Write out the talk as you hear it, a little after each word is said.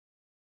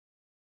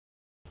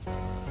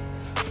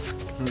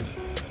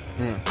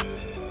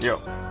Yo,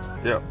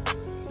 yo,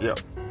 yo,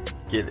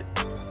 get it.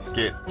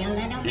 It's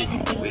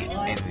wit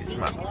in this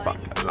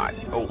motherfucker like,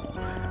 oh,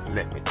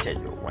 let me tell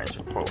you once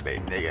before,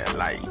 baby nigga,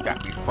 like, you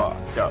got me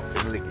fucked up,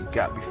 and nigga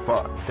got me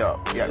fucked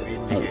up, yeah, you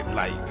nigga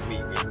like me,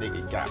 you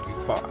nigga got me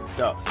fucked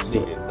up,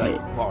 nigga like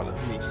you follow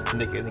me,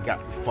 nigga got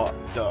me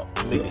fucked up,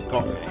 nigga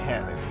got me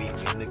handling me,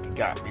 nigga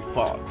got me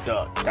fucked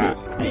up, got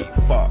me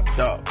fucked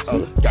up,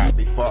 got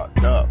me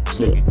fucked up,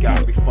 nigga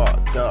got me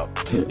fucked up,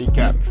 he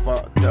got me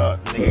fucked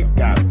up, nigga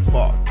got me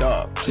fucked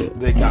up,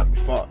 they got me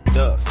fucked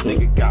up,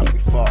 nigga got me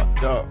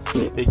fucked up.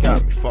 They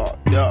got me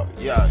fucked up,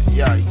 yeah, he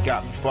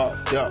got me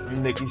fucked up.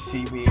 Niggas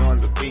see me on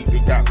the beat,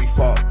 they got me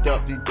fucked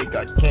up. They think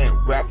I can't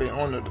rap it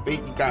on the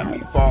beat, you got me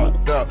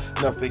fucked up.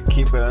 Nothing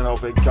keeping it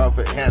over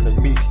cover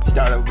handling me.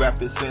 Started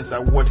rapping since I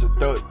was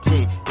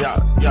 13, yeah,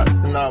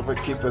 never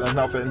keeping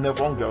enough and never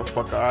don't give a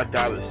fuck. I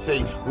gotta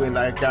say when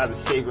I gotta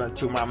save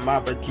unto my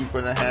mouth, but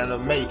keeping a hand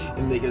of me.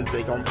 And niggas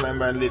they gon' play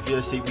man, live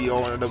your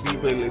CBO on the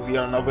beat, but live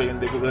your over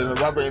and nigga in the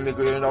rubber and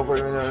nigga in over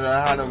and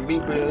hand of me,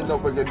 but ain't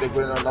over and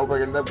nigga over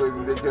and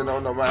nigga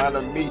on the hand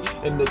of me,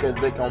 and niggas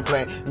they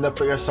complain,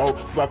 nigga so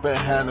rapping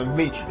hand of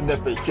me, and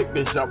if they kick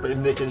this up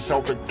and niggas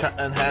over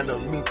cutting hand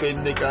of me, but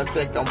nigga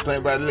think I'm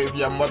playing, but live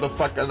your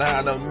motherfucking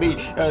hand of me,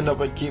 and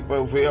never keep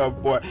it real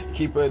boy,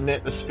 keep it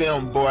at the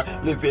spin boy,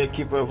 live here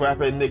keep it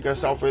rapping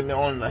niggas off and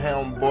on the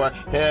helm boy,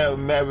 hell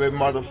Mary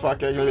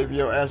motherfucker, live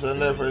your ass and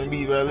live for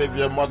me, but live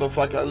your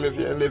motherfucker, live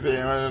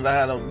here on the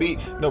hand of me,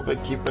 nobody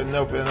keep it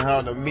up in the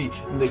hand of me,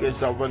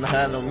 niggas over the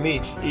hand of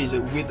me, easy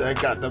with I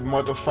got the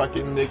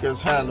motherfucking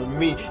niggas hand of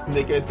me,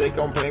 nigga they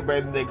complain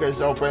but niggas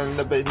open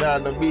the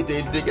banana of me,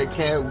 they nigga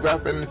can't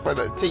rapping for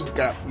the T,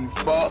 got me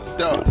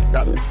fucked up,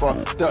 got me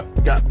fucked up,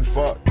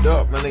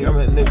 my nigga I'm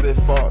a nigga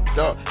fucked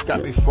up,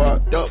 got me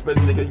fucked up, but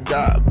nigga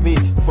got me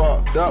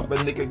fucked up, but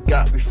nigga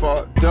got me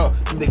fucked up,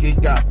 nigga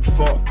got me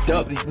fucked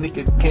up, these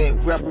niggas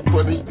can't rap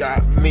before they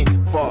got me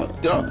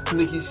fucked up,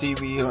 niggas see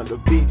me on the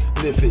beat,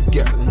 live it,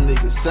 get the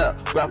niggas out,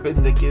 rapping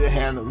nigga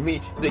handle me,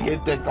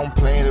 nigga think I'm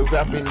playing,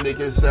 rapping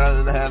niggas out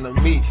of the hand of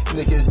me,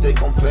 niggas they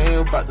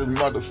complain about the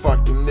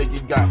motherfucking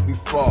nigga got me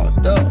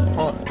fucked up,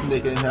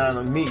 nigga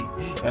handle me,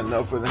 and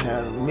up for the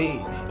hand of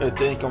me, you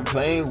think I'm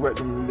playing with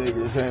them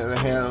niggas and the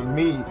hand of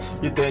me,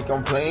 you think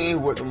I'm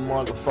playing with the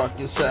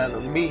motherfucking side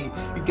of me,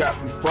 you got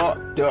me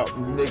fucked up,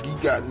 nigga,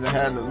 you got in the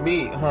hand of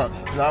me,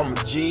 now I'm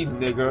a G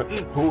nigga,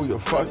 who the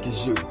fuck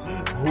is you,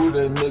 who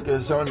the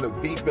niggas on the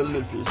beat, but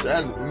live his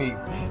hand of me,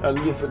 I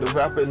live for the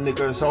rapper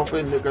niggas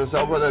over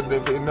the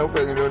living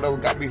over, you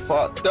got me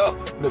fucked up,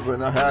 nigga in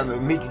the hand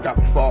of me, you got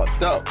me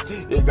fucked up,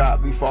 it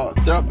got me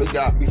fucked up, it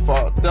got me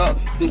fucked up,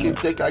 niggas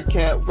think I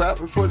can't rap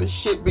before the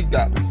shit, we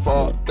got me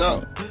fucked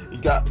up, you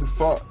got me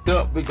fucked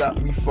up, we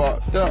got me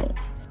fucked up.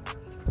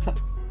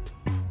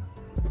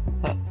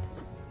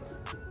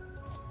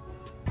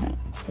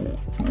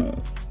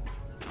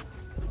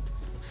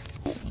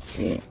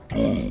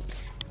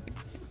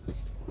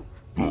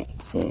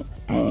 Fuck